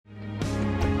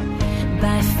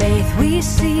By faith we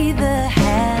see the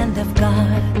hand of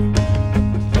God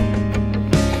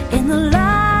in the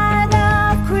light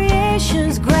of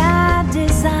creation's grand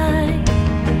design,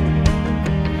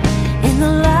 in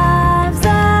the lives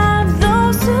of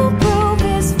those who prove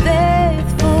His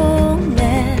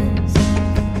faithfulness,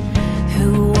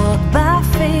 who walk by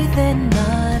faith and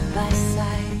not by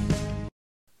sight.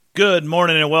 Good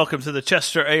morning and welcome to the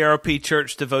Chester ARP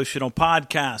Church Devotional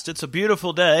Podcast. It's a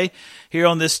beautiful day here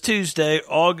on this Tuesday,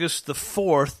 August the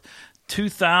 4th,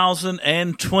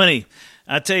 2020.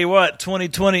 I tell you what,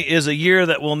 2020 is a year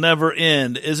that will never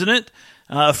end, isn't it?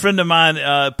 A friend of mine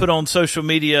put on social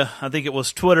media, I think it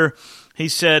was Twitter, he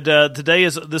said,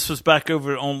 this was back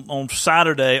over on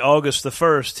Saturday, August the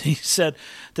 1st. He said,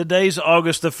 today's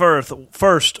August the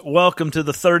 1st. Welcome to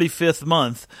the 35th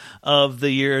month of the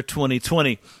year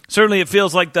 2020. Certainly it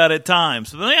feels like that at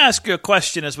times. But let me ask you a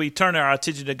question as we turn our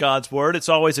attention to God's Word. It's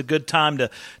always a good time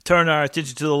to turn our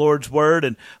attention to the Lord's Word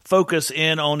and focus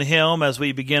in on Him as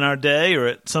we begin our day or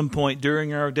at some point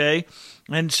during our day.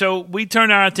 And so we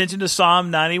turn our attention to Psalm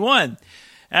 91.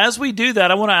 As we do that,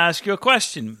 I want to ask you a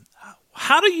question.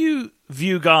 How do you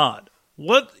view God?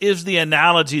 What is the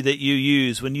analogy that you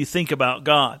use when you think about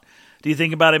God? Do you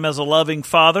think about Him as a loving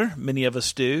Father? Many of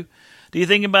us do. Do you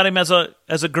think about Him as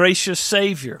a gracious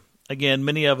Savior? Again,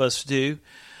 many of us do.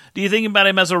 Do you think about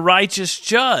Him as a righteous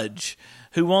judge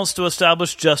who wants to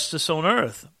establish justice on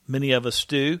earth? Many of us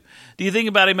do. Do you think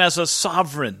about Him as a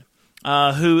sovereign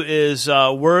who is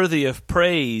worthy of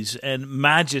praise and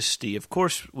majesty? Of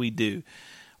course we do.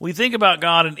 We think about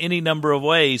God in any number of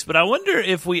ways, but I wonder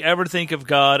if we ever think of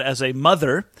God as a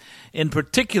mother, in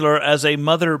particular as a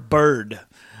mother bird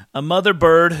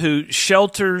who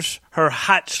shelters her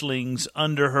hatchlings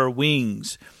under her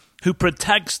wings, who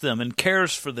protects them and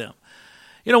cares for them.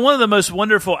 You know, one of the most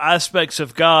wonderful aspects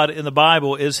of God in the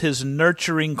Bible is His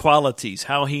nurturing qualities,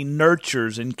 how He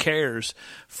nurtures and cares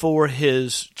for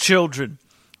His children.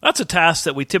 That's a task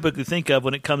that we typically think of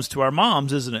when it comes to our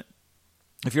moms, isn't it?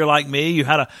 If you're like me, you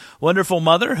had a wonderful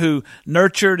mother who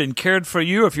nurtured and cared for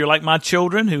you. If you're like my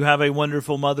children who have a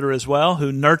wonderful mother as well,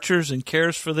 who nurtures and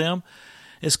cares for them,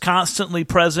 is constantly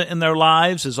present in their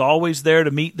lives, is always there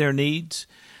to meet their needs,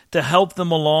 to help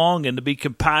them along and to be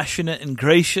compassionate and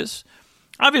gracious.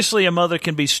 Obviously, a mother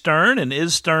can be stern and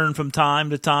is stern from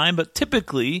time to time, but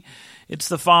typically it's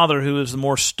the father who is the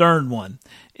more stern one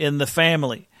in the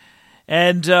family.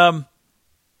 And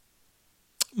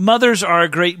mothers are a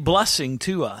great blessing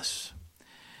to us,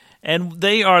 and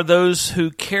they are those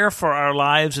who care for our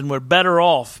lives, and we're better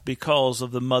off because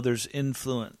of the mother's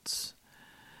influence.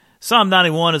 Psalm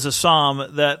 91 is a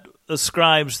psalm that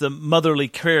ascribes the motherly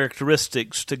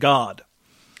characteristics to God.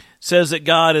 It says that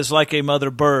God is like a mother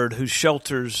bird who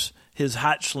shelters His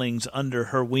hatchlings under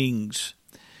her wings,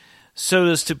 so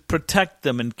as to protect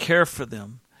them and care for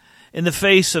them in the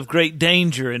face of great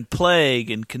danger and plague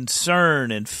and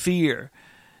concern and fear.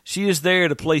 She is there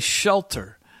to place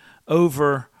shelter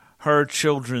over her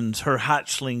children's, her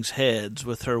hatchlings' heads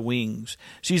with her wings.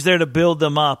 She's there to build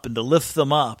them up and to lift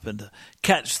them up and to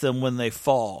catch them when they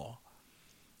fall.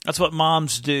 That's what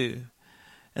moms do.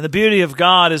 And the beauty of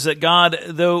God is that God,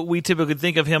 though we typically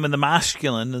think of Him in the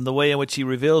masculine and the way in which He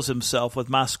reveals Himself with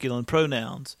masculine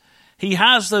pronouns, He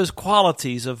has those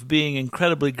qualities of being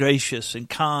incredibly gracious and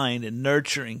kind and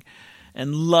nurturing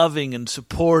and loving and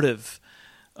supportive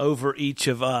over each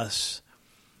of us.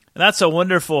 And that's a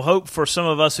wonderful hope for some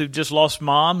of us who've just lost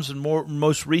moms and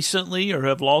most recently, or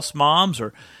have lost moms,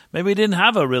 or maybe didn't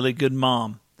have a really good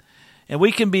mom. And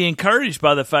we can be encouraged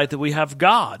by the fact that we have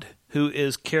God who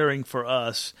is caring for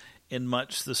us in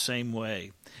much the same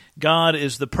way. God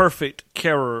is the perfect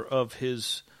carer of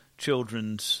His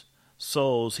children's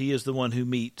souls. He is the one who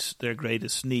meets their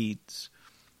greatest needs.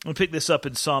 We'll pick this up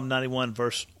in Psalm 91,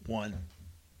 verse 1.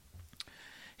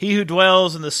 He who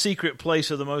dwells in the secret place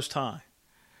of the Most High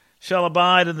shall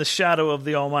abide in the shadow of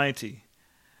the Almighty.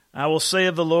 I will say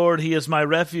of the Lord, He is my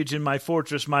refuge and my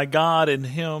fortress, my God, in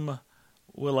Him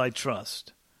will I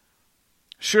trust.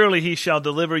 Surely He shall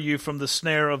deliver you from the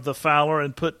snare of the fowler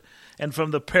and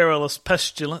from the perilous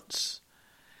pestilence.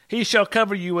 He shall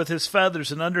cover you with His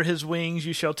feathers, and under His wings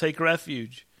you shall take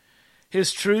refuge.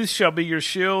 His truth shall be your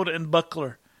shield and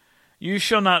buckler. You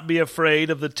shall not be afraid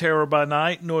of the terror by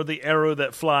night, nor the arrow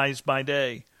that flies by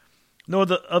day, nor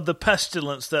of the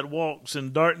pestilence that walks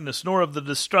in darkness, nor of the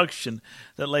destruction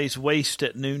that lays waste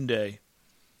at noonday.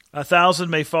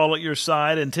 1,000 may fall at your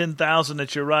side, and 10,000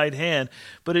 at your right hand,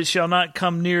 but it shall not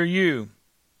come near you.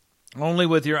 Only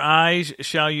with your eyes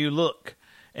shall you look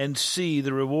and see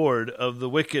the reward of the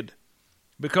wicked.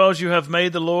 Because you have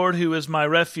made the Lord, who is my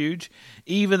refuge,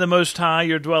 even the Most High,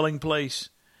 your dwelling place.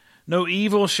 No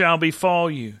evil shall befall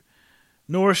you,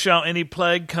 nor shall any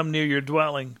plague come near your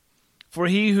dwelling. For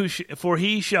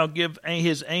he shall give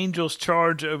his angels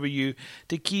charge over you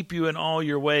to keep you in all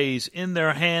your ways. In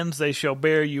their hands they shall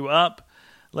bear you up,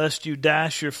 lest you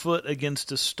dash your foot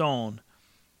against a stone.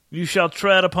 You shall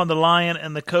tread upon the lion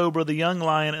and the cobra, the young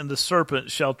lion and the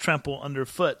serpent shall trample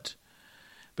underfoot.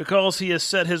 Because he has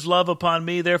set his love upon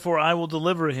me, therefore I will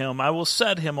deliver him. I will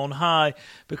set him on high,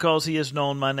 because he has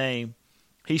known my name.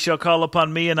 He shall call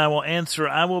upon me, and I will answer.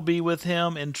 I will be with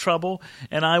him in trouble,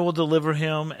 and I will deliver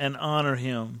him and honor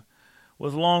him.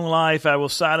 With long life I will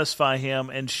satisfy him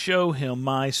and show him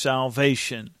my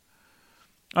salvation.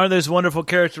 Are those wonderful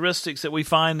characteristics that we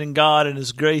find in God and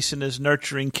His grace and His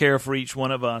nurturing care for each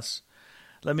one of us?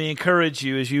 Let me encourage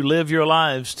you as you live your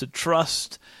lives to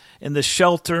trust in the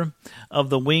shelter of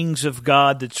the wings of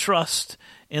God, to trust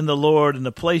in the Lord and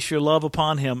to place your love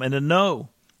upon Him and to know,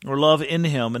 or love in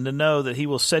Him, and to know that He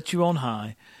will set you on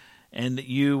high and that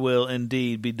you will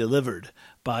indeed be delivered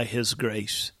by His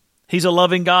grace. He's a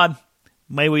loving God.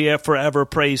 May we forever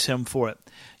praise Him for it.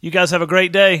 You guys have a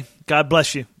great day. God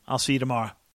bless you. I'll see you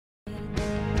tomorrow.